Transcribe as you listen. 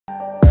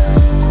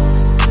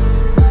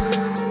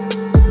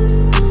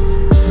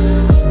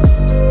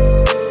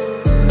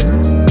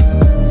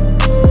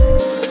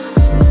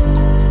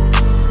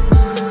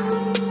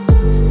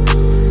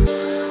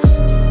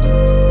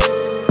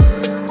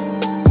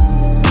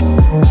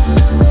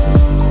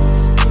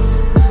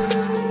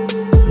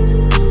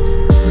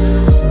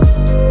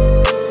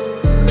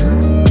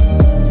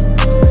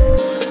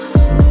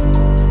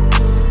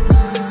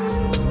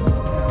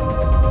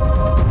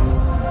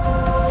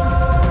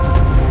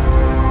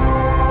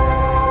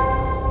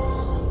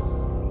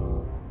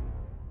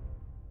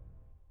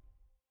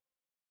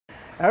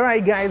All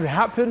right, guys,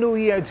 Happy New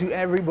Year to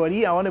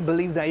everybody. I want to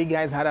believe that you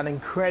guys had an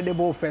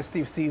incredible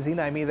festive season.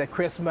 I mean, the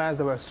Christmas,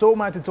 there was so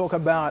much to talk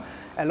about,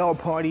 a lot of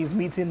parties,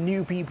 meeting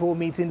new people,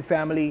 meeting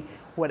family,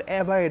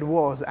 whatever it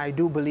was. I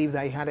do believe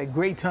that you had a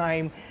great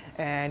time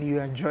and you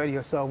enjoyed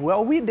yourself.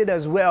 Well, we did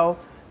as well.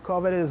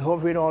 COVID is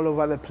hovering all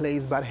over the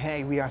place, but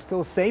hey, we are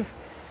still safe,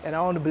 and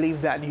I want to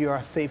believe that you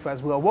are safe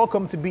as well.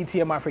 Welcome to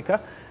BTM Afrika.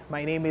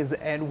 My name is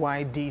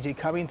NYDJ,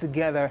 coming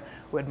together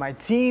with my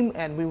team,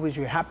 and we wish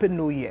you a Happy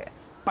New Year.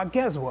 But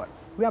guess what?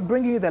 We are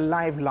bringing you the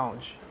live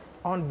lounge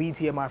on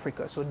BTM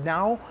Afrika. So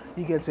now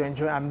you get to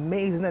enjoy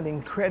amazing and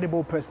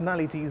incredible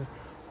personalities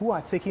who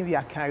are taking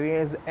their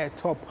careers a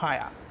top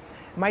higher.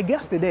 My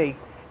guest today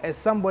is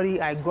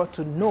somebody I got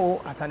to know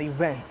at an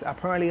event.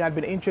 Apparently, had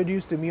been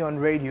introduced to me on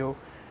radio,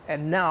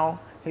 and now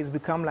he's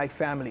become like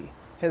family.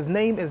 His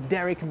name is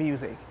Derrick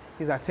Music.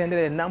 He's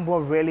attended a number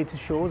of reality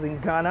shows in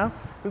Ghana.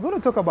 We're going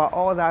to talk about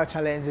all our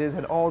challenges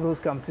and all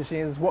those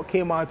competitions, what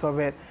came out of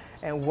it,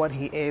 and what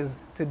he is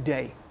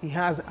today. He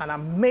has an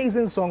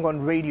amazing song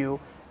on radio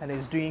and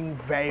is doing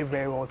very,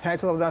 very well. The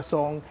title of that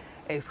song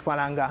is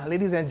Falanga.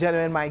 Ladies and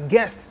gentlemen, my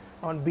guest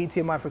on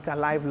BTM Afrika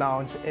Live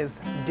Lounge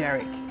is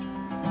Derrick.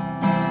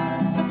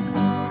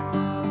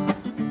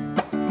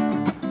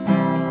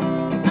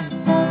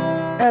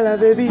 Ella,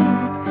 baby,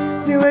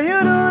 the way you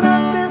do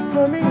nothing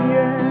for me,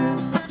 yeah.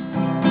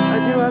 I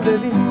do,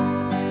 baby,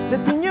 the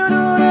thing you do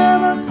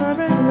never my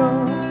brain,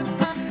 no.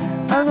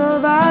 I'm gonna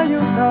buy you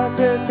house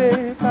with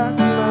papers,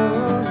 no.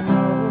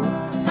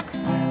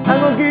 I'm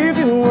gonna give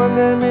you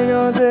 100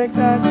 million, take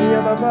that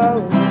shit,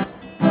 baba.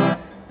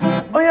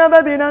 Oh, yeah,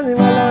 baby, nothing,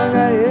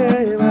 malanga,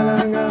 yeah,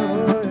 malanga,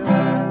 oh,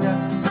 malanga.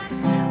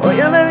 Oh,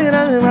 yeah, baby,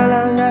 nothing,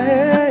 malanga,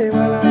 yeah,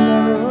 malanga,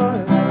 oh,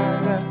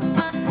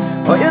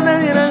 malanga. Oh, yeah,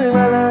 baby, nothing,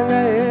 malanga,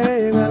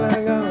 yeah,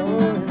 malanga, oh,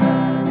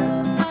 malanga.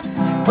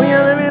 Oh,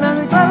 yeah, baby,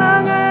 nothing,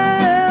 malanga,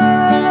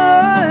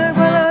 yeah,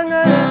 malanga,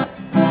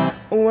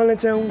 yeah. Oh, wanna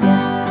tell you,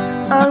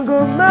 I'm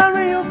gonna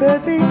marry you,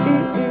 baby.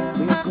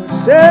 We could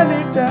share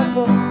it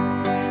double.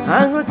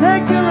 I'm gonna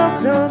take care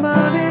of your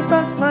money,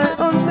 pass my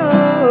own, no.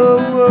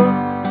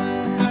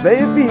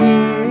 Baby,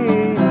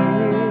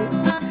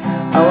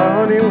 our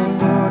honeymoon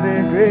will be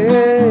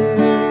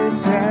great,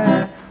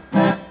 yeah.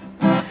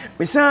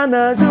 We shall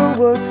not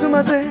do what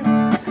Suma say,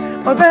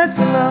 or best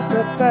enough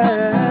to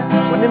fair.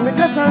 When they make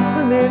us out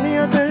so many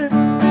of them,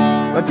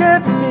 but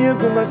get me a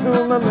good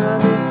Masuma,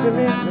 mommy, to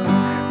me,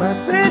 my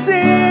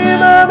sweetie,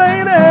 my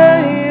baby.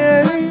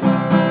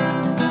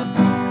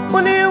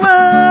 When you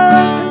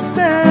want to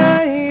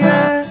stay,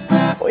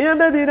 yeah. Oh, yeah,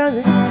 baby, that's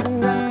it.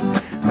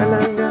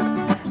 Malanga.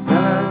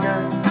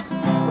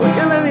 Oh,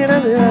 yeah, baby,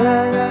 that's it.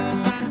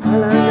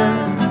 Malanga.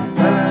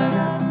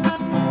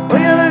 Oh,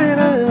 yeah, baby,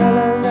 that's it.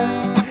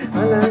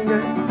 Malanga.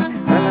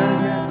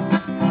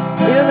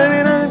 Oh, yeah, baby,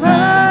 that's it.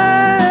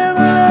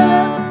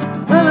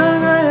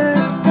 Malanga.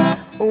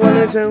 Oh, what a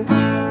jump.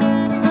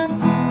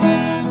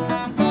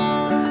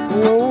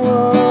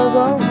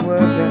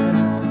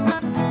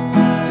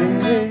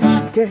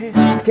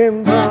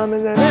 Came from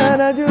and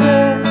I do it,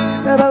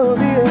 never will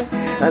be it.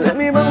 And let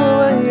me move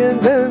away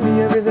and tell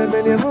me everything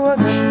when you move for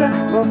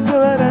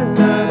forward and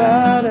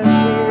about a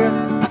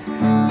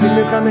see. Till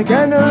me from a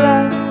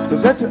candlelight to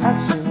set to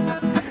action,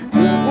 to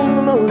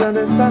move moves and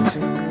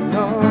distraction.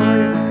 Oh,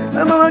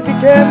 yeah. I'm a lucky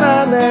came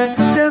out there,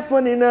 just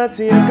funny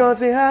naughty and cause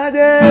he had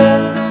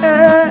it.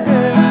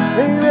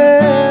 Baby,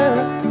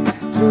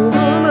 to move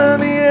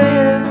mommy,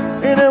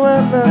 yeah, in a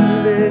one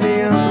man,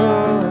 baby, I'm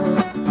home.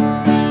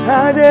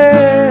 I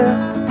dare,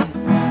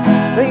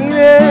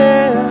 baby,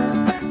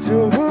 to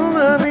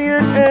woman me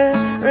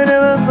and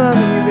whenever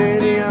mommy,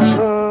 baby, I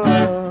go.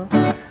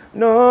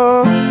 No.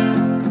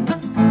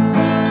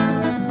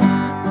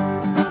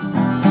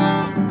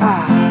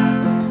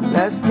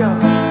 Let's go.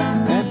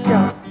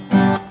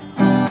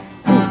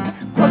 See,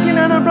 walking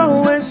on a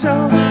Broadway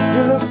show,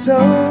 you look so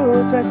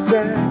sexy.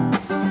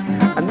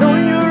 I know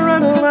you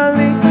run on my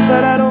league,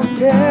 but I don't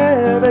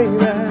care,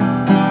 baby.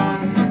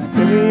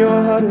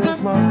 Your heart is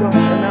my goal,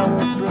 and I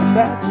will bring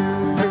that to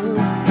you.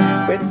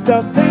 With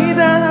the faith I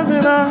have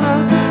in my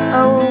heart, I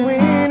will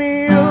win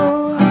you,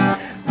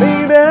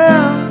 baby.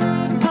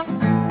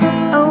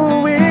 I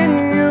will win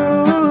you,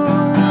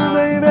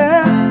 baby.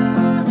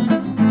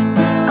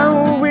 I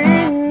will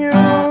win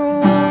you,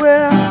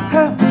 yeah.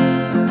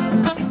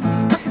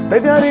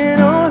 Baby, I didn't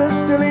know that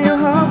stealing your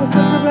heart was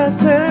such a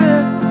blessing.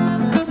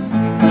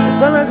 As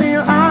long as in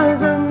your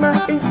eyes are my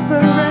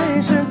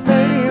inspiration,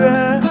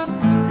 baby.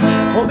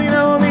 Holding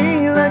on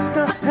me like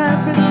the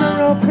habits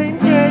are open,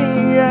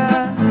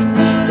 yeah.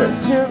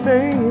 Cause your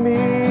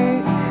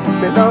baby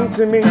belong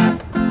to me.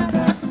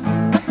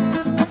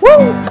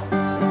 Woo!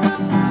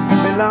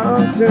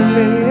 Belong to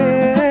me.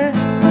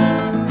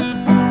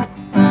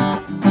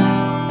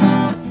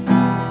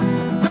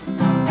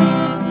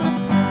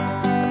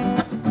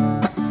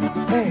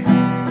 Hey.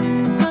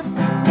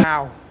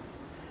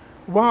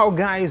 Wow,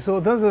 guys, so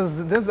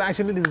this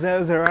actually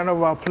deserves a round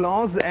of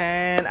applause,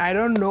 and I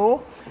don't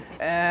know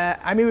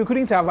I mean, we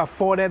couldn't have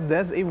afforded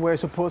this if we're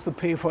supposed to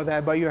pay for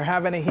that, but you're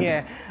having it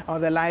here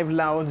on the live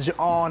lounge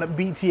on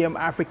BTM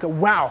Afrika.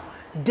 Wow,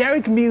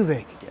 Derrick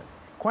music. Yeah.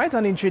 Quite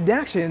an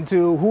introduction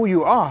to who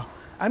you are.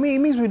 I mean, it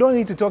means we don't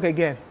need to talk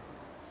again.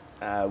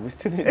 We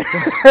still need to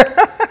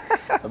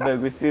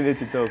talk. We still need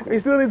to talk. We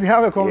still need to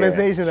have a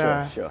conversation.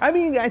 Yeah, sure. I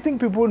mean, I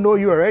think people know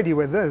you already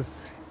with this.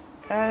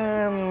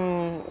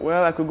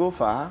 Well, I could go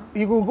far.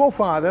 You could go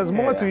far. There's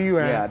more to you.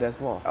 Yeah, there's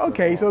more.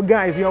 Okay, so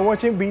guys, you're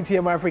watching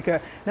BTM Afrika.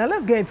 Now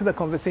let's get into the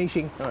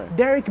conversation. Right.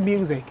 Derrick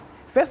music.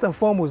 First and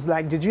foremost,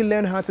 like, did you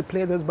learn how to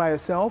play this by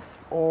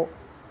yourself, or?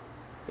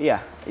 Yeah,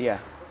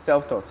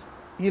 self-taught.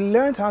 You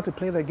learned how to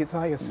play the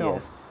guitar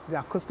yourself, Yes. the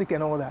acoustic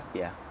and all that.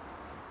 Yeah.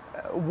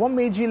 What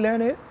made you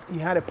learn it? You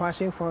had a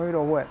passion for it,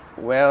 or what?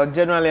 Well,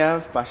 generally I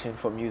have passion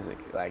for music.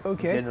 Like,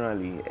 Okay.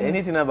 generally,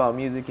 anything about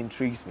music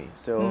intrigues me.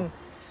 So,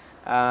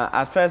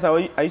 at first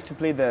I used to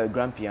play the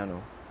grand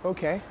piano.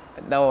 Okay.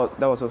 That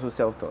was also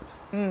self-taught.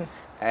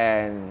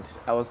 And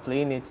I was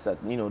playing it at,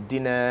 you know,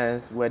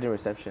 dinners, wedding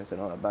receptions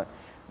and all that. But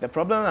the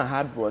problem I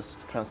had was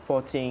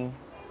transporting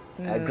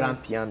a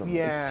grand piano.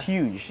 Yeah. It's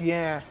huge.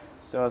 Yeah.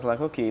 So I was like,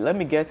 okay, let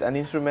me get an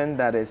instrument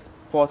that is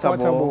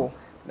portable.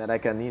 That I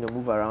can, you know,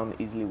 move around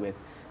easily with.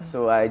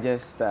 So I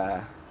just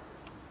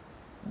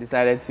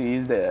decided to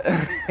use the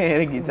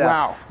guitar.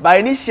 Wow. But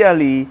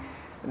initially,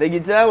 the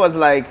guitar was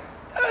like,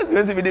 it's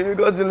going to be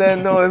difficult to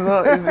learn. No, it's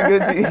not. It's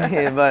good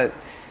to. But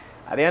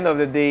at the end of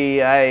the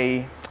day,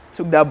 I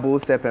took that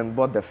bold step and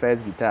bought the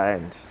first guitar,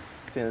 and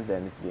since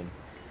then it's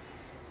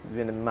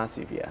been a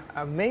massive, yeah.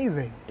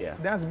 Amazing. Yeah.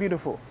 That's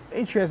beautiful.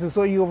 Interesting.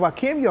 So you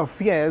overcame your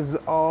fears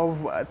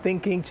of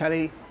thinking,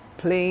 Charlie,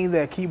 playing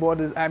the keyboard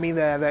is, I mean,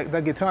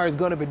 the guitar is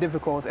going to be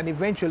difficult, and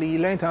eventually you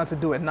learned how to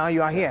do it. Now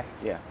you are here.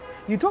 Yeah.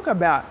 You talk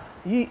about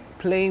you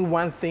playing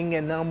one thing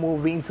and now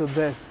moving to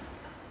this.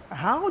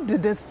 How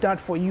did this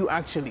start for you,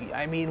 actually?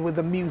 I mean, with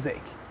the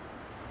music.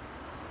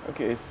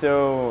 Okay,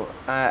 so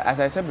as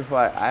I said before,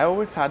 I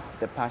always had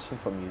the passion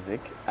for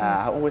music.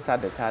 I always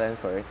had the talent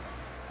for it.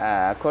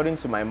 According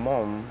to my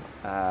mom,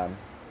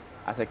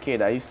 as a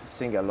kid, I used to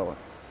sing a lot,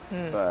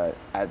 but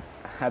I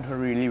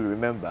don't really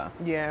remember.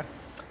 Yeah.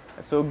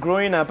 So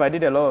growing up, I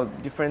did a lot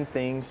of different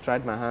things,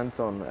 tried my hands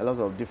on a lot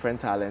of different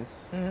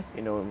talents,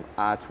 you know,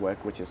 artwork,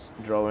 which is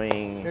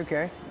drawing,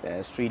 Okay.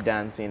 street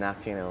dancing,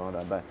 acting and all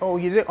that. But Oh,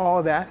 you did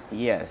all that?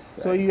 yes.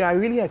 So you are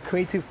really a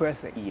creative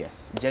person?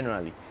 Yes,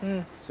 generally.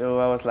 So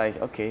I was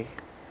like, okay.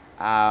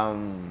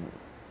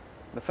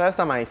 The first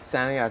time I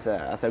sang as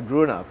a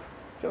grown-up,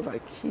 I was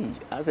like,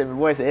 as a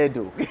voice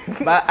do.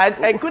 But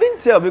I couldn't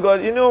tell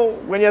because, you know,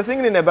 when you're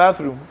singing in the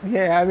bathroom.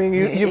 Yeah, I mean,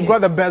 you've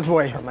got the best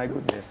voice. Oh my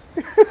goodness.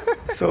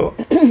 So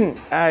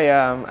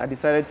I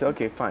decided to,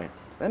 okay, fine.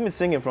 Let me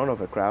sing in front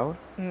of a crowd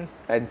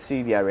and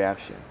see their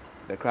reaction.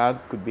 The crowd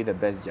could be the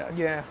best judge.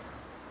 Yeah.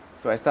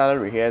 So I started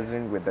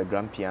rehearsing with the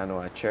grand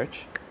piano at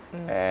church,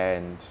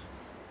 and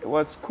it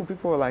was cool.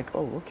 People were like,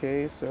 oh,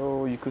 okay,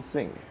 so you could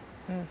sing.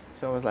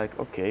 So I was like,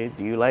 okay,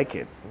 do you like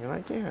it? And you're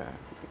like, yeah,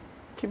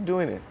 keep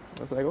doing it. I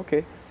was like,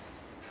 okay.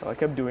 So I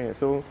kept doing it.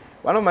 So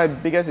one of my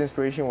biggest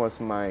inspiration was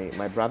my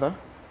brother.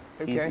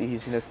 Okay.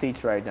 He's in the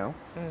States right now.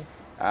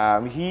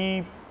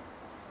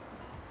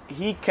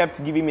 He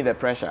kept giving me the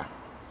pressure.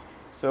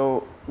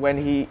 So when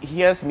he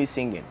hears me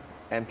singing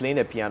and playing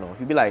the piano,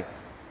 he'll be like,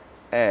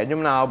 energy.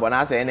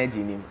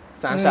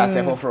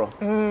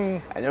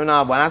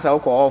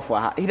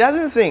 He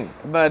doesn't sing,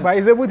 but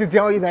he's able to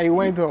tell you that he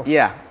went off.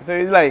 Yeah, so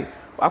he's like,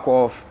 walk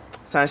off,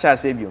 Sansha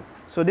save you.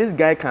 So this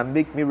guy can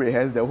make me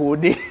rehearse the whole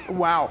day.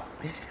 Wow.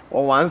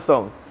 On one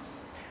song.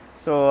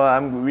 So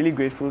I'm really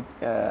grateful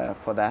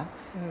for that.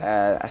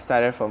 I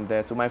started from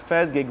there. So my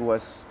first gig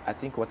was, I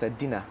think, was a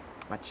dinner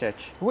at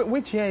church.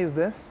 Which year is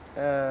this?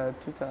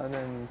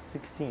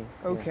 2016.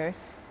 Okay.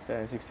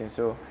 Yeah, 2016.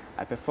 So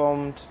I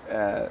performed,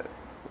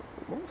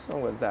 what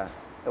song was that?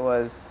 It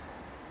was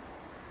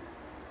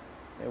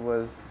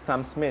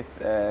Sam Smith,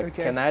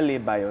 Can I Lay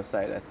By Your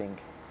Side, I think.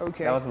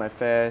 Okay. That was my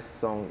first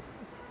song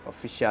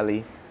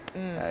officially,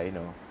 you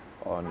know,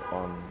 on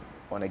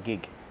a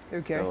gig.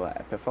 Okay. So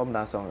I performed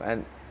that song,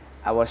 and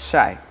I was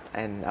shy,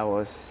 and I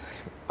was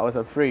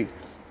afraid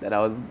that I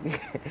was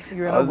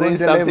doing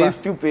something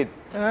stupid.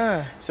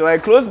 So I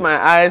closed my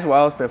eyes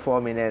while I was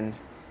performing, and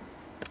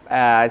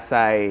as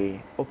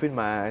I opened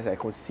my eyes, I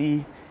could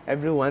see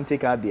everyone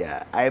take out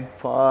their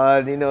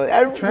iPod. You know,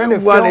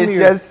 everyone is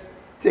just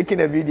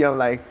taking a video. I'm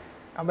like,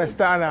 I'm a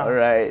star now. All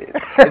right,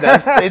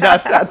 it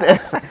has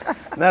started.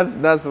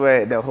 That's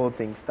where the whole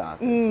thing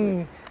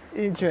started.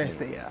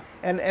 Interesting. Yeah.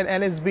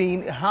 And it's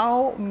been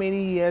how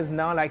many years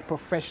now, like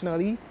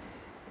professionally,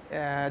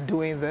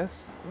 doing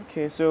this?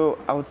 Okay, so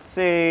I would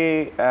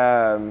say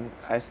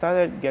I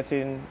started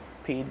getting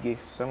paid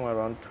gigs somewhere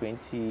around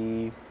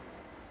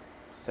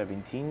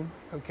 2017.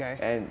 Okay.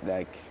 And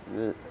like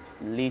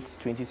late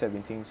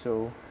 2017.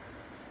 So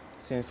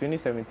since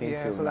 2017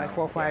 till so like now,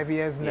 4 or 5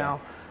 years Yeah. now.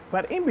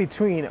 But in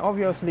between,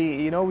 obviously,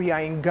 you know, we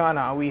are in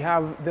Ghana. We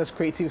have this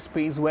creative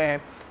space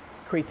where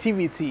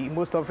creativity,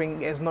 most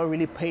often, is not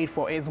really paid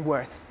for its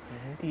worth.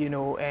 you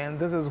know, and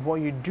this is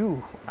what you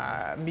do,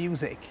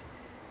 music.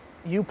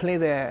 You play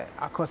the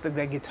acoustic,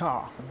 the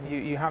guitar.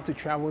 You have to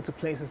travel to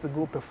places to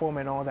go perform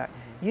and all that.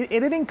 It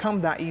didn't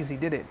come that easy,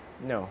 did it?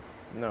 No,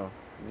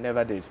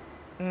 never did.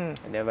 I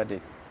never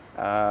did.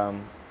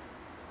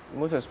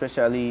 Most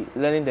especially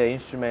learning the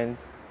instrument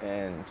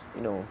and,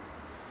 you know,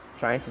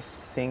 trying to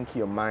sync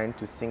your mind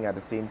to sing at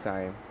the same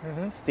time,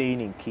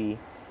 staying in key,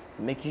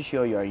 making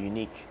sure you are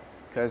unique.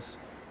 Because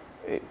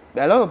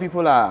a lot of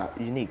people are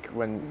unique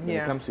when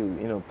it comes to,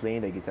 you know,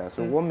 playing the guitar.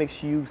 So what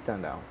makes you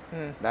stand out?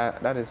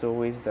 That is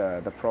always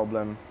the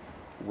problem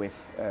with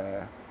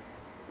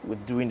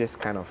doing this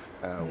kind of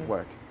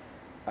work.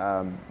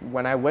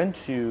 When I went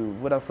to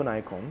Vodafone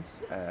Icons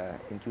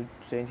in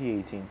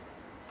 2018,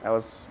 I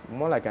was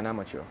more like an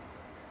amateur.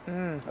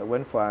 I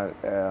went for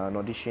an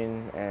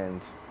audition,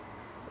 and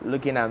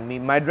looking at me,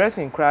 my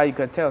dressing crowd, you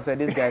could tell, said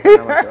this guy's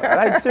an amateur.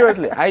 Like,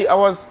 seriously, I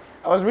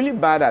was really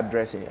bad at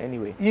dressing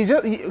anyway.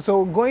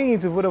 So going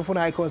into Vodafone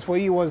Icons for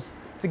you was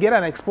to get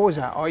an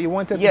exposure, or you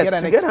wanted to get an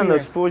experience? Yes, to get an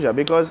exposure,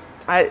 because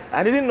I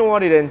didn't know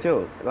what it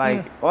entailed.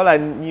 Like, all I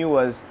knew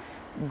was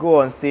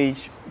go on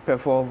stage,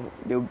 perform,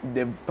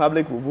 the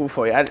public will boo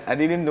for you. I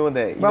didn't know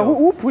that. But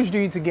who pushed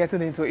you to get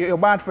into it? Your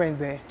bad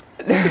friends, eh?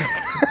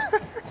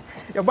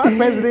 Your bad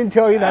friends didn't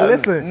tell you that,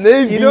 listen,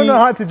 you don't know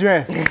how to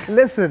dress.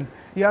 Listen,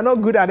 you are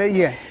not good at it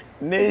yet.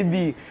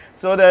 Maybe.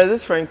 So there is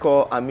this friend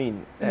called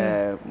Amin,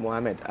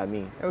 Mohammed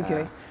Amin.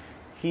 Okay.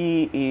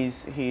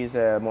 He's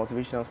a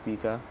motivational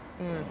speaker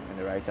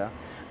and a writer.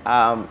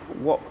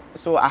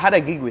 So I had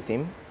a gig with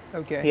him.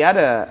 Okay. He had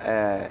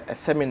a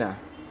seminar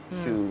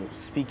to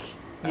speak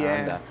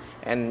under,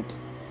 and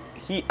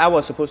I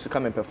was supposed to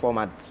come and perform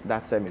at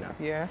that seminar.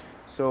 Yeah.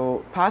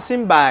 So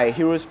passing by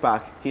Heroes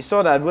Park, he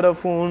saw that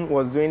Vodafone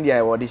was doing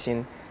their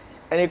audition,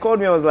 and he called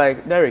me. I was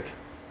like, Derrick,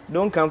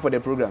 don't come for the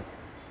program.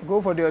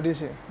 Go for the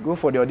audition. Go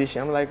for the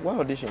audition. I'm like, what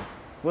audition?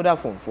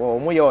 Vodafone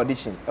for your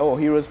audition. Oh,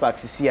 Heroes Park,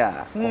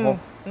 Sisia.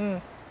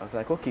 I was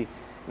like, okay.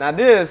 Now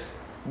this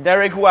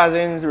Derrick, who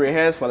hasn't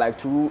rehearsed for like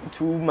two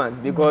months,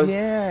 because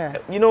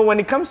you know, when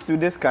it comes to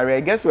this career,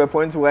 it gets to a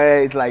point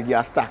where it's like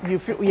you're stuck. You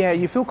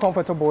feel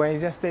comfortable and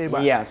you just stay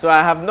back. Yeah. So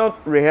I have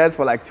not rehearsed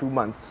for like 2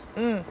 months.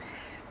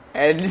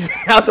 And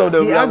out of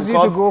the he asked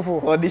you to go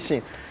for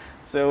audition.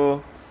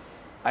 So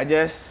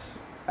I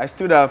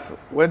stood up,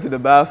 went to the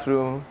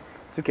bathroom,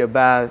 took a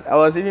bath. I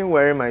was even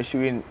wearing my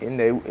shoe in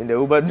the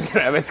Uber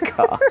driver's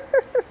car.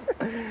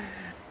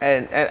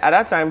 and at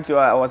that time too,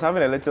 I was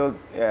having a little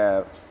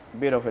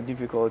bit of a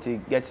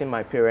difficulty getting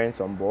my parents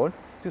on board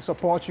to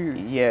support you.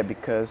 Yeah,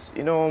 because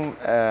you know,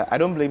 I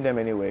don't blame them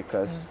anyway,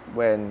 because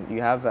when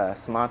you have a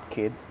smart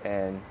kid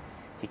and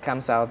he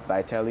comes out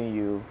by telling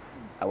you,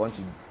 I want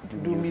to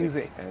do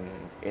music, and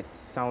it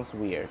sounds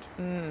weird,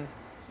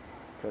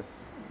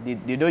 because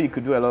they know you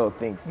could do a lot of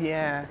things.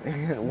 Yeah.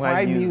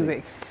 Why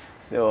music?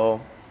 So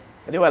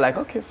they were like,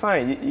 okay,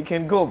 fine, you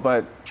can go,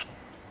 but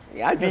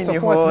the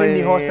support didn't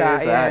the horse.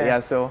 Yeah.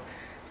 So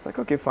it's like,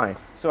 okay, fine.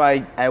 So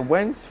I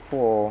went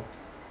for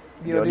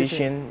the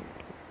audition.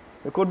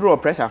 We could draw a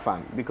pressure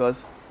fan,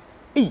 because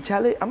hey,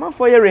 Charlie, I'm not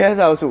for your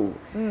rehearsal. So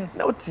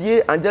now,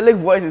 the angelic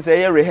voice is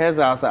a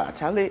rehearsal.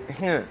 Charlie,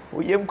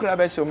 we am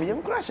crashing me.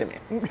 I'm crashing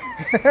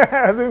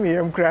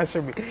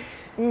me.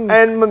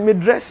 And my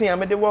dressing, I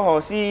made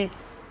the see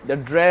the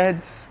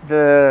dreads,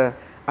 the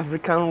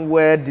African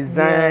wear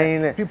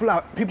design. Yeah.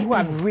 People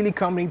are really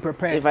coming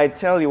prepared. If I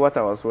tell you what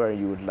I was wearing,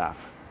 you would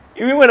laugh.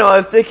 Even when I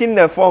was taking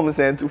the forms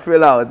and to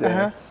fill out,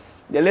 the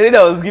lady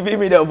that was giving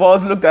me the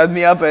balls looked at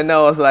me up and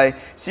down. Was like,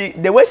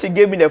 the way she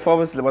gave me the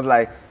forms was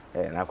like,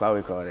 that's what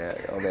we call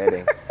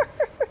it.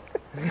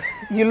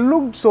 You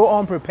looked so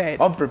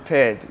unprepared.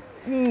 Unprepared.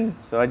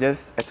 So I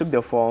took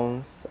the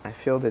forms, I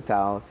filled it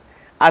out.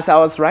 As I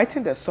was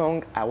writing the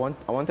song I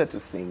wanted to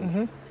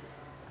sing,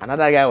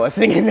 another guy was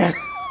singing the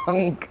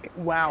song.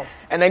 Wow.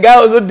 And the guy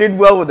also did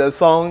well with the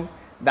song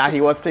that he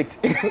was picked.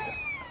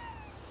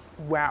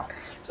 Wow.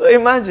 So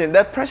imagine,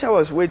 the pressure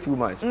was way too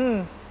much.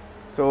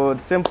 So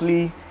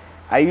simply,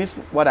 I used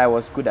what I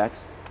was good at.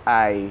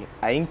 I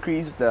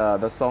increased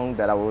the song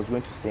that I was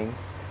going to sing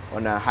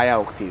on a higher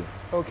octave.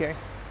 Okay.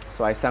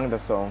 So I sang the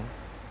song,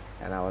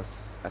 and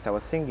as I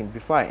was singing,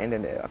 before I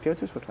ended, the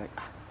Apiotus was like,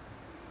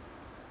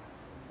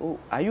 oh,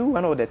 are you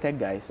one of the tech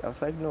guys? I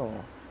was like, no,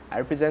 I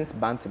represent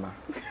Bantima.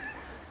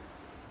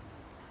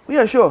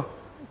 Yeah, sure.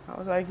 I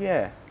was like,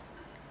 yeah.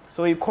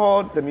 So he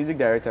called the music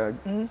director,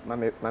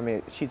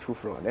 Mame sheet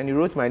Fufro, and he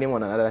wrote my name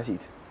on another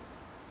sheet.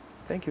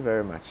 Thank you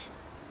very much.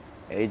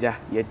 Eja,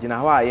 ye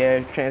dinawa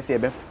ye transi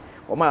ebe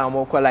Oma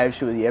amo kwa live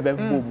show ye ebe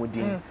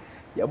mudin.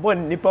 Ya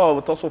bon nipa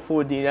o to so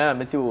fo din na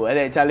me ti o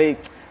ele chale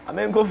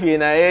amen ko fie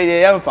na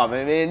ye mfa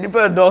me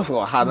nipa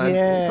doso ha na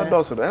nipa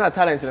doso do na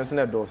talent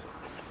na doso.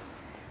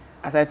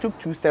 As I took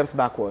 2 steps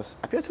backwards,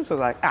 Apietus was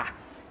like,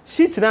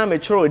 sheet na me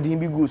choro din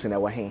bi goose na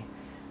wa hen.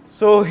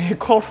 So he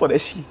called for the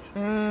sheet.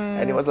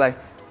 And he was like,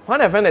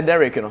 when I found a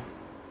Derrick, you know.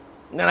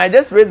 And I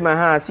just raised my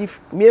hand as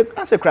if me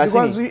as a crazy.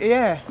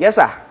 Yes,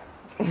 sir.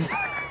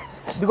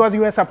 Because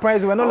you were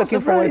surprised, you were not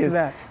looking forward to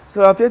that.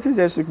 So Apietus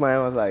just shook my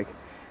hand, was like,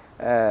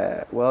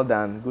 well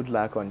done. Good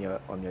luck on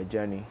your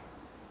journey.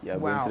 You're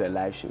Wow. going to the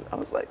live show. I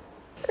was like,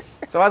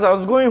 so as I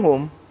was going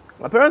home,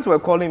 my parents were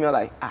calling me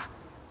like, Yeah.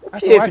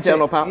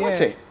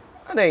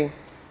 And then,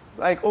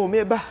 like, oh,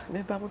 maybe.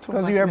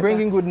 Because you are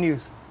bringing good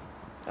news.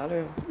 I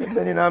don't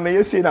know.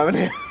 You see now.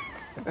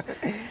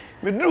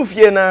 We drew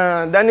here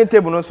na dining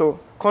table no so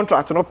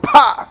contract no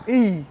pa.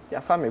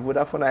 Your family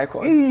Vodafone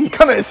icon.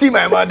 Come and see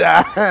my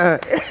mother.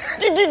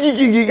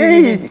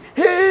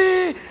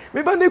 Hey,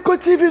 me bande ko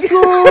TV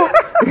so.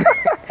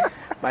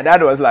 My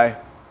dad was like,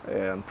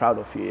 I'm proud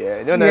of you. Yeah,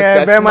 you know,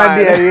 yeah, very much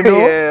there, you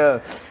know. Yeah.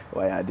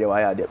 Why are they?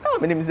 Oh,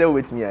 my name is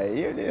with me.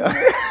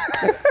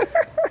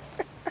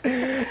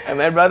 And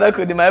my brother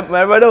my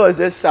brother was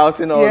just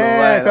shouting all over.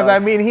 Yeah, because I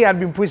mean he had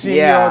been pushing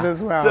you all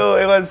this while. So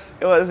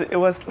it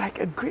was like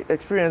a great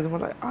experience.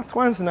 But like at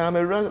once now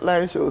I'm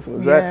live shows.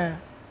 Yeah.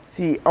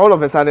 See, all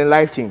of a sudden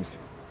life changed.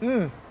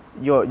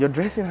 Your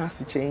dressing has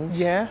to change.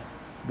 Yeah.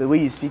 The way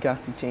you speak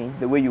has to change.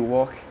 The way you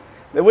walk.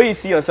 The way you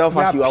see yourself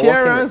as you are walking.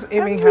 Appearance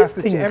even has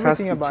to change.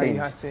 Everything about you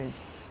has to change.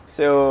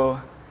 So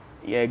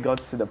yeah, it got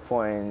to the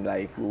point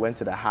like we went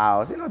to the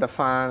house, you know, the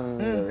fun,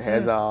 the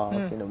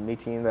rehearsals, you know,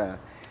 meeting the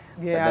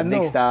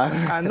big stars.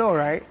 I know,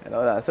 right? And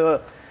all that. So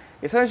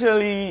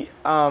essentially,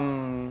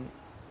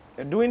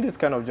 doing this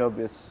kind of job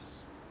is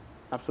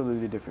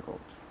absolutely difficult.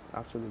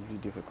 Absolutely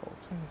difficult.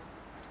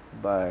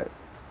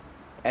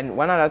 And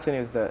one other thing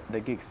is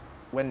the gigs.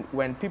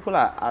 When people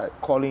are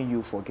calling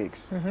you for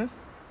gigs,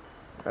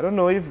 I don't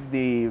know if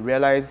they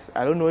realize,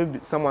 I don't know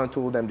if someone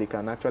told them they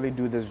can actually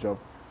do this job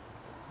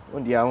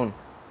on their own.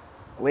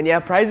 When they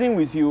are pricing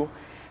with you,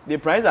 they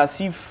price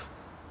as if,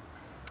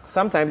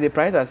 sometimes they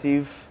price as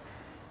if,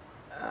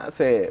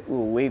 say,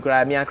 oh, we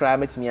cry, me cry,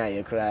 me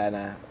I cry,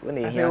 na.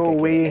 I say, oh,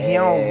 we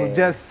here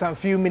just some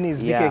few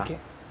minutes, yeah.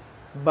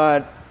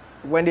 But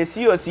when they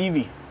see your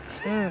CV,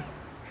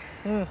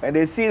 and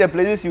they see the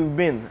places you've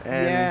been,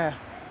 and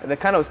the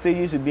kind of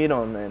stages you've been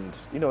on, and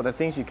you know the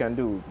things you can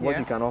do, what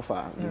you can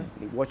offer,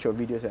 you watch your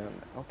videos,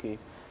 and okay,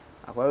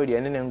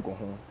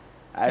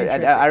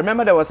 I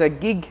remember there was a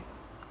gig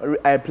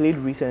I played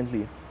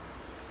recently.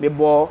 They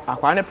bought a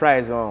quite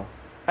prize on,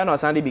 and on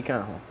Sunday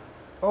became home.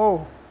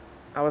 Oh.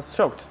 I was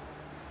shocked.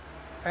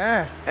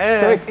 So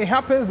it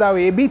happens that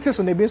way. A bit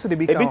so they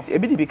become. A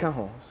bit become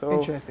home. So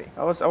interesting.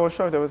 I was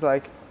shocked. I was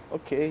like,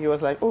 okay. He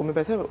was like, oh, me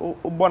person, oh,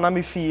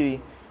 bonami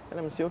feel, and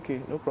I'm say, okay,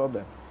 no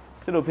problem.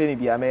 Still pay me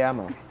be a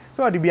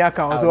So the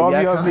account. So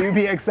obviously you'll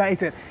be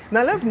excited.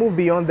 Now let's move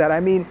beyond that. I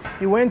mean,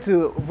 you went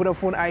to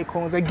Vodafone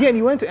Icons again.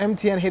 You went to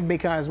MTN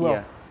Hitmaker as well.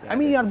 Yeah, I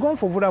mean, you had gone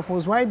for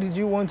Vodafone's. Why did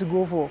you want to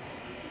go for?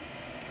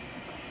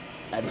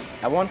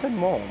 I wanted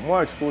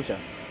more exposure.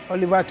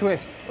 Oliver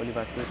Twist.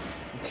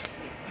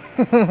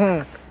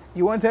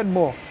 You wanted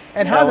more.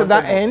 And how did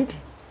that end?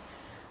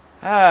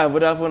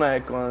 Vodafone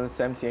Icons,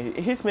 MTN.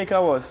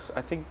 Hitmaker was,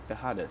 I think, the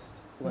hardest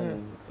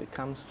when it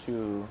comes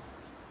to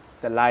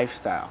the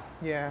lifestyle.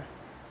 Yeah.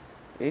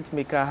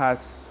 Hitmaker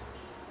has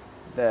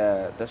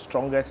the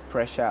strongest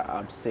pressure,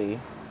 I'd say,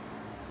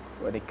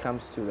 when it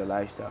comes to the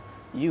lifestyle.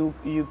 You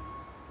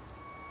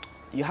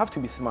have to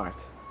be smart.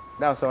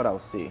 That's what I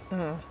would say.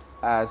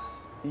 As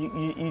you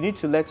need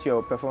to let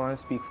your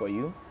performance speak for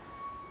you.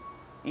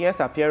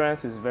 Yes,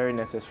 appearance is very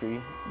necessary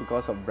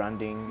because of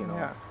branding. You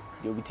know,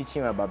 you'll be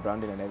teaching about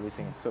branding and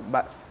everything. So,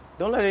 but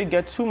don't let it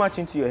get too much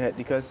into your head,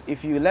 because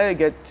if you let it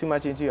get too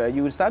much into your head,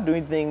 you will start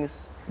doing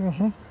things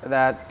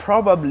that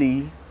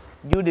probably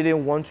you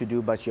didn't want to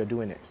do, but you're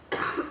doing it.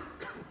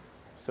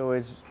 So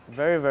it's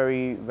very,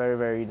 very, very,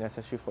 very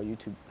necessary for you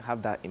to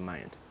have that in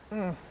mind.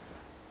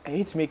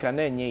 Hitmaker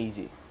not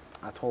easy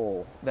at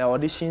all. The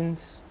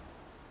auditions,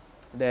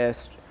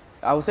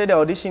 I would say the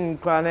audition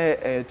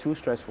is too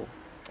stressful.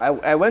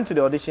 I went to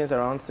the auditions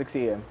around 6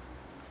 a.m.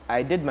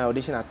 I did my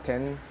audition at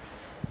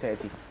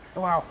 10:30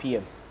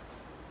 p.m.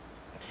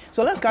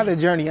 So let's start the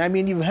journey. I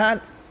mean, you've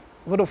had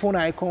Vodafone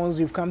Icons,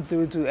 you've come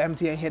through to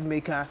MTN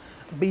Hitmaker.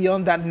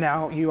 Beyond that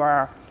now,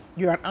 you're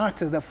an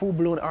artist, a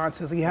full-blown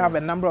artist. You have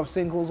a number of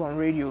singles on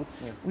radio.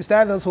 We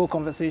started this whole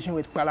conversation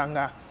with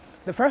Kwalanga.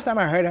 The first time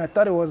I heard it, I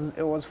thought it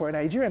was for a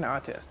Nigerian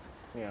artist.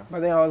 But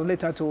then I was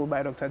later told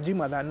by Dr.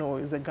 Jima that no,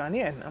 it's a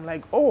Ghanaian. I'm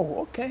like, oh,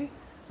 okay.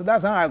 So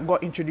that's how I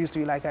got introduced to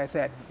you, like I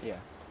said.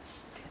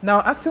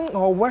 Now, acting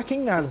or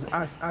working as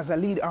a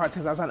lead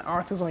artist, as an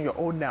artist on your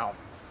own now,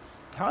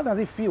 how does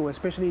it feel,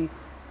 especially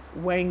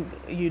when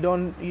you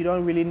don't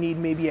really need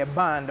maybe a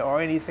band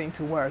or anything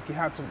to work? You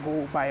have to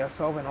go by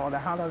yourself and all that.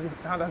 How does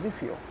it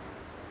feel?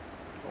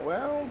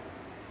 Well,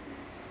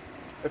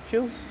 it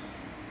feels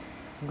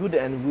good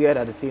and weird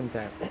at the same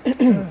time.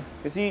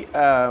 You see,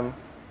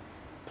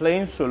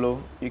 playing solo,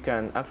 you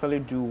can actually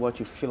do what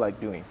you feel like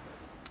doing.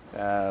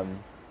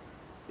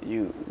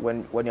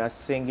 When you are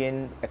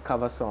singing a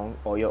cover song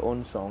or your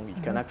own song,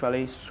 you can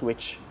actually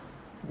switch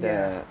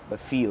the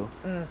feel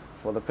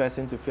for the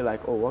person to feel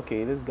like, oh,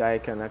 okay, this guy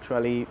can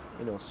actually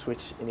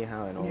switch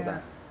anyhow and all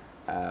that.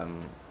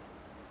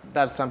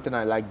 That's something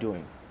I like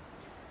doing.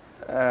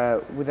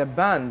 With a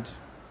band,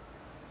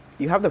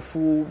 you have the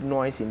full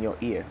noise in your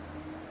ear,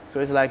 So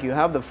it's like you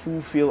have the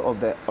full feel of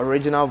the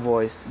original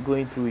voice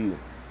going through you.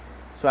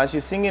 So as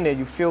you're singing it,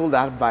 you feel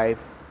that vibe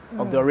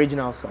of the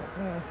original song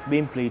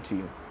being played to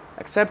you.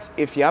 Except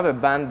if you have a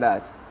band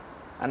that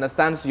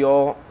understands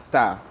your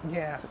style.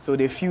 Yeah. So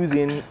they fuse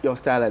in your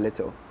style a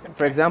little. Okay.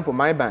 For example,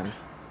 my band,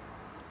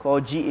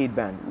 called G8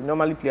 Band, we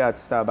normally play at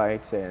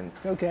Starbites, and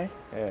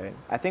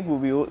I think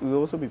we'll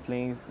also be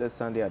playing this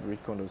Sunday at Rich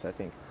Condos, I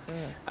think.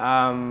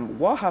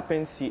 What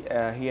happens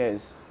here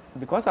is,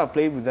 because I've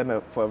played with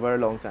them for a very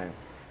long time,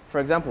 for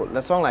example,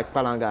 the song like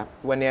Palanga,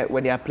 when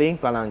they are playing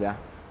Palanga,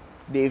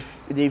 they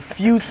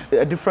fused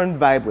a different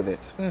vibe with it.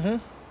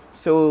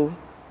 So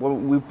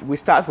we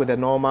start with the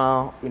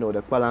normal, you know,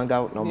 the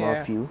Palanga normal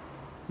feel.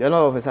 Then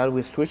all of a sudden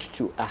we switch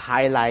to a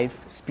high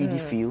life speedy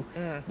feel.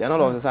 Then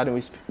all of a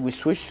sudden we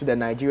switch to the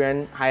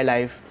Nigerian high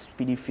life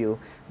speedy feel.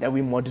 Then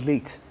we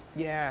modulate.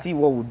 Yeah. See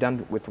what we've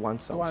done with one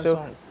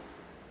song.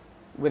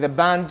 With a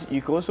band,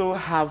 you can also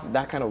have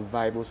that kind of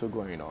vibe also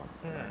going on.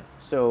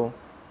 So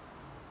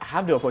I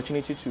have the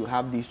opportunity to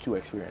have these two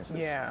experiences.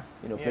 Yeah.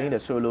 You know, playing the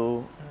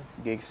solo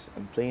gigs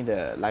and playing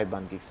the live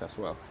band gigs as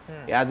well.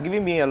 It has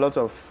given me a lot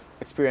of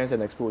experience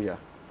and exposure.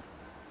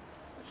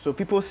 So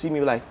people see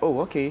me like, oh,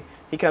 okay,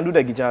 he can do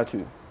the guitar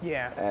too.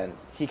 Yeah. And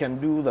he can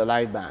do the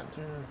live band.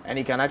 And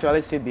he can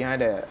actually sit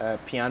behind a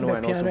piano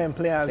and also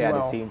play as well.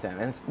 At the same time.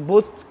 And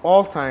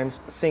all times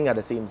sing at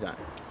the same time.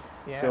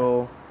 Yeah.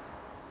 So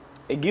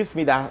it gives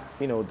me that,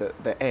 you know,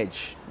 the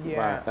edge.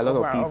 Yeah. A lot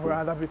of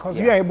people. Because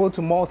you are able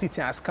to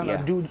multitask, kind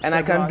of do. And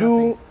I can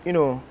do, you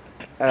know,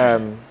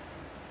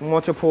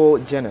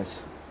 multiple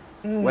genres.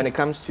 When it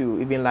comes to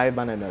even live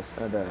band and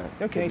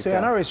okay, so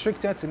you're not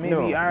restricted to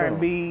maybe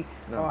R&B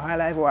or high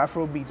life or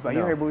Afro beats, but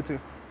you're able to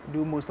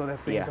do most of the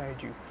things that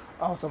you do.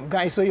 Awesome,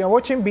 guys. So you're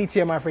watching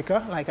BTM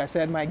Africa. Like I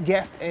said, my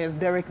guest is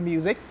Derrick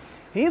Music.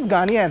 He's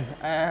Ghanaian.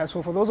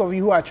 So for those of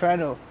you who are trying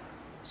to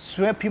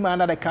sweep him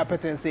under the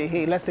carpet and say,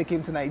 hey, let's take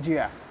him to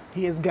Nigeria,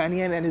 he is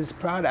Ghanaian and is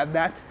proud at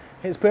that.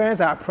 His parents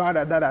are proud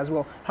at that as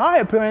well. How are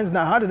your parents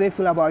now? How do they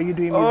feel about you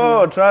doing music?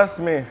 Oh, trust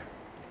me.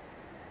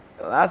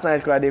 Last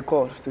night, they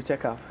called to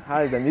check up. How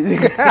is the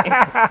music?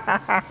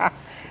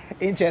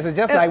 Interesting,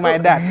 just like my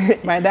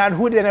dad. My dad,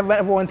 who never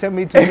ever wanted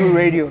me to do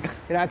radio. You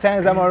know, at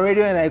times I'm on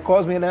radio and he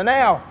calls me and then,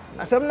 now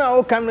I said,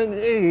 no, come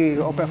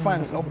up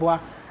fans,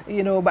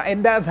 you know, but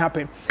it does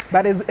happen.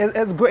 But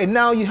it's great.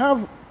 Now you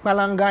have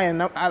Palanga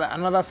and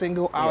another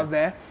single out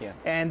there,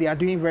 and they are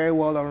doing very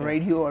well on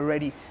radio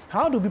already.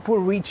 How do people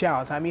reach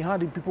out? I mean, how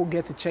do people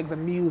get to check the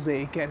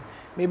music, and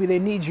maybe they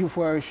need you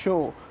for a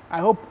show? I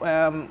hope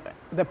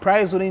the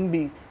price wouldn't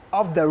be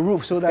off the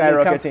roof so that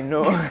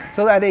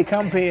so that they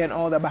can pay and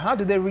all that. But how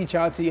do they reach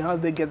out to you? How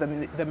do they get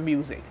the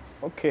music?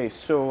 Okay,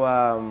 so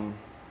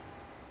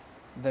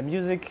the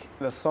music,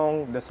 the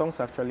songs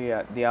actually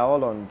they are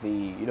all on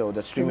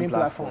the streaming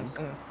platforms.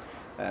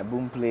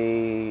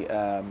 Boomplay,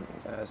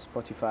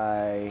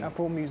 Spotify,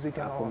 Apple Music,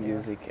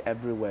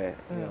 everywhere.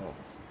 You know,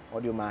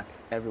 Audiomack,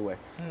 everywhere.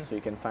 So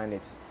you can find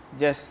it.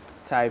 Just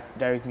type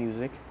Derrick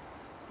Music.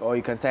 Or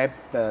you can type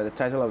the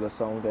title of the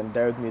song, then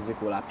Derrick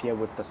Music will appear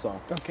with the song.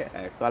 Okay.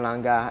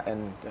 Palanga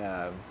and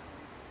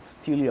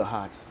Steal Your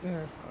Heart.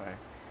 All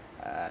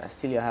right.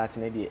 Steal Your Heart.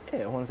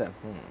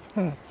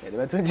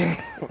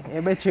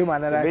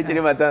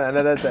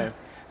 Another time.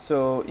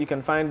 So you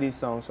can find these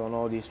songs on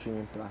all these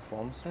streaming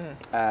platforms.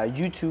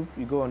 YouTube,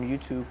 you go on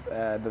YouTube,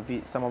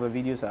 some of the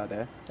videos are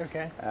there.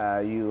 Okay.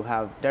 You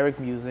have Derrick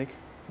Music.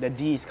 The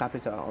D is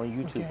capital on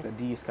YouTube. Okay. The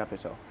D is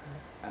capital.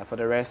 For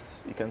the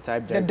rest, you can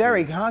type Derrick. The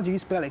Derrick, how do you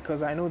spell it?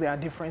 Because I know there are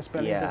different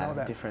spellings and all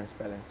that. Different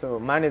spellings. So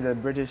mine is a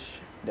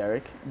British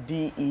Derrick,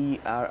 Derrick.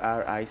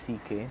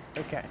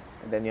 Okay.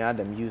 And then you have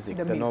the music,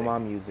 the normal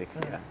music,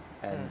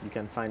 and you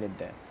can find it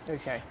there.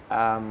 Okay.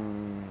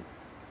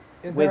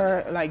 Is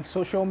there like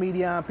social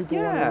media people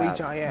want to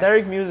reach out? Yeah.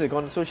 Derrick Music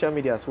on social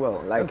media as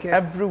well. Like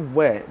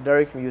everywhere,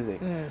 Derrick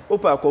Music.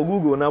 Opa ko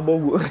Google na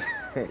bogo.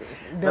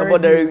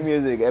 Derrick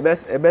Music.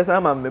 Best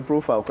I'm my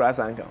profile class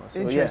anchor.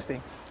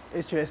 Interesting.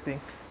 Interesting.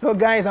 So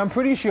guys, I'm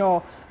pretty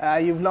sure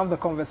you've loved the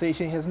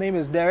conversation. His name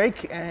is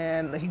Derrick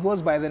and he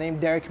goes by the name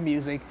Derrick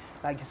Music.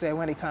 Like you said,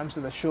 when it comes to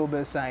the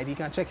showbiz side, you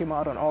can check him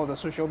out on all the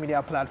social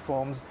media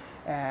platforms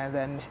and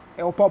then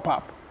it'll pop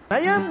up. I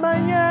am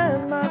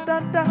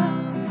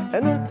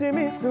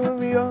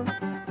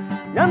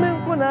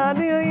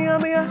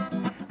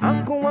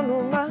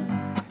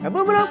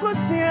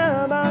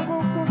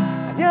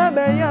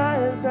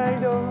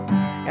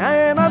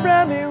a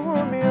brand new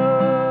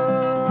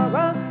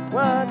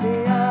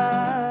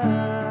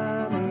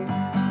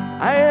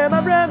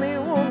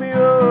woman.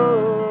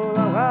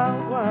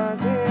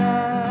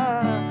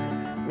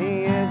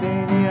 Me and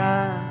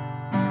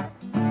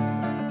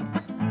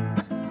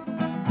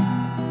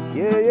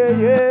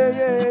yeah.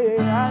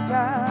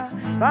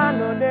 I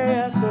know they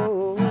are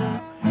so.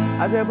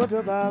 I say, what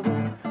about,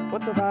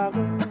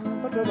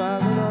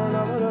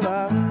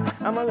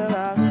 I'm a little.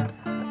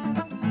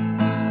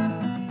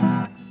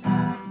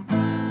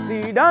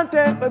 See, don't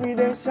take for me,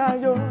 they shy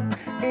you.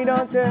 He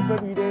don't take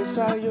for me, they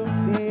shy you.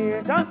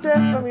 See, don't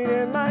take for me,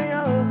 they my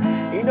own.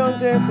 He He don't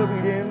take for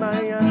reading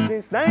my ass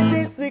since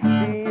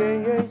 1960,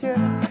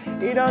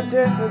 He don't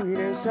take for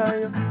reading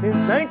shy since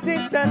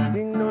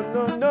 1930, no.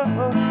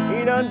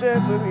 He don't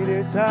take for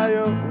reading shy.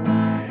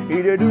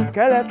 He do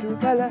color to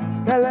color,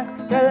 color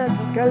to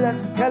color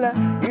to color.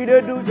 He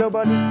do your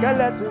body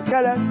color to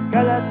color,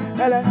 color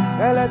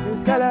to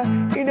color.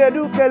 He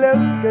do color.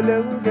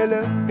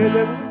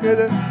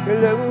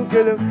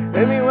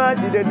 Let me watch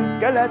you do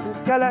color to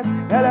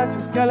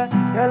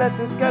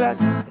color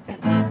to.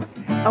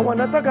 I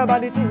wanna talk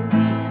about the things.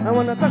 I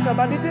wanna talk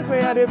about the things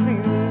where they feel.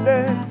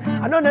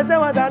 I don't know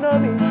what I know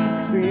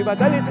me.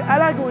 But I say I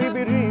like who he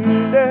be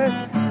real.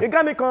 You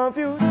got me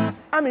confused.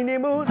 I'm in the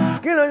mood.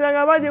 Kilo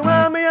jaga waji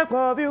wa me a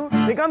confused.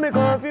 You got me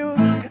confused.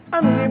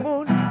 I'm in the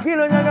mood.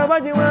 Kilo jaga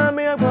waji wa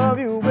me a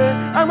confused.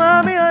 I'm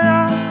a me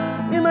a.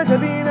 You must have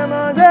been a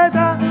man.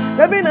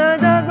 There been a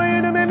job for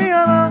you to make me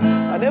a man.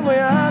 I never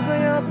had to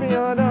help me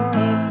or not.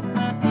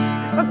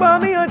 Look for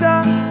me a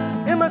job.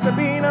 You must have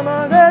been a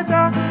man.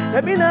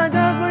 There been a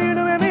job for you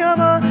to make me a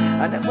man.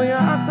 I never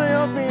had to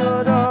help me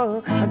or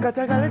not. I got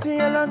a galaxy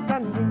a long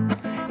time.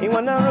 In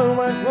one room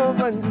I smoke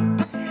one.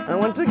 I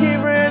want to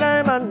give her an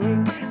eye on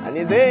me. And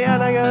you say,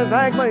 and I guess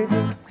like my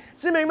thing.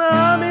 She make my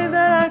army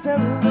that I said,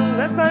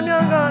 next time you're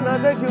gone,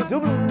 I'll take you to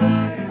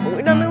Blue.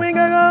 We don't think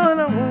I'm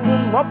gonna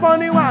up on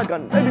the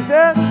wagon. Baby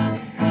say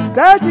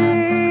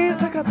cheese,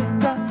 take a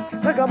picture.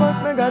 Take a bus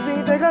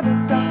magazine, take a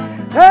picture.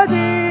 Hey,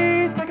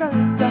 cheese, take a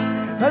picture.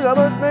 Take a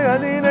bus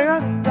magazine, take a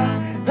picture.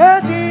 Hey,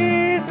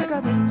 cheese, take a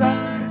picture.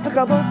 Take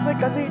a bus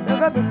magazine,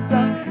 take a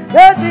picture.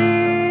 Hey,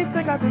 cheese,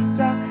 take a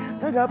picture.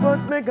 Take a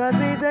bus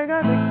magazine, take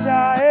a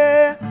picture.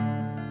 Hey.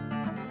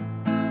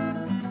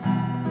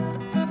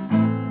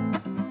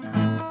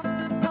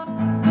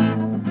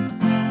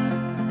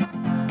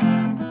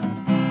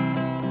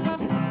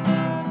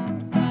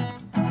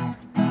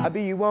 I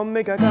be you want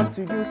make I come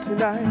to you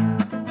tonight.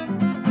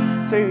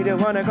 Say you don't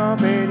wanna come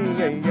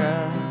petty,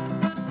 yeah.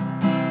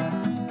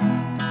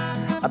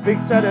 I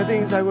picture the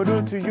things I will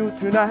do to you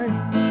tonight.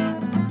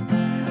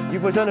 You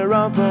for turn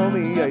around for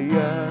me,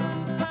 yeah.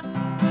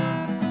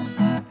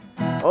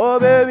 Oh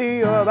baby,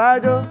 you're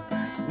bad,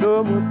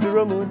 no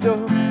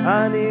mucho.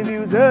 And if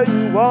you say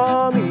you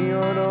want me,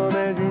 oh no,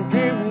 then you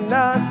dream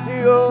not see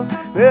you.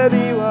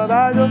 Baby, you're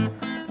bad.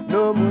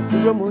 No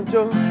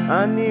mucho,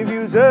 and if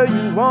you say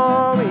you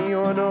want me,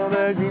 you don't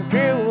make me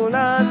feel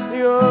nice,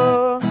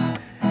 yo.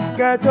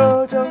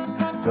 Cachocho,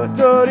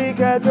 chochori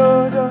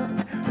cachocho,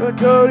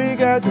 chochori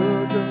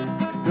cachocho,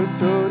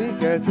 chochori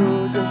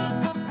cachocho.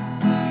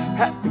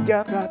 Happy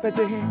got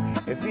property,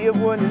 if you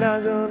want to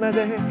know that,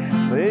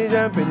 please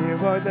jump in your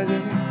voice, let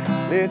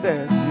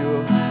us you.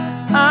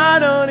 I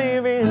don't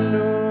even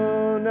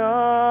know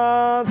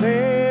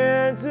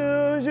nothing to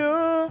you.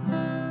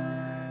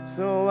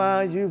 So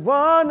why you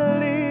wanna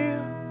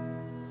leave?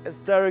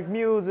 It's Derrick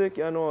music,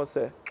 you know what I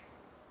say.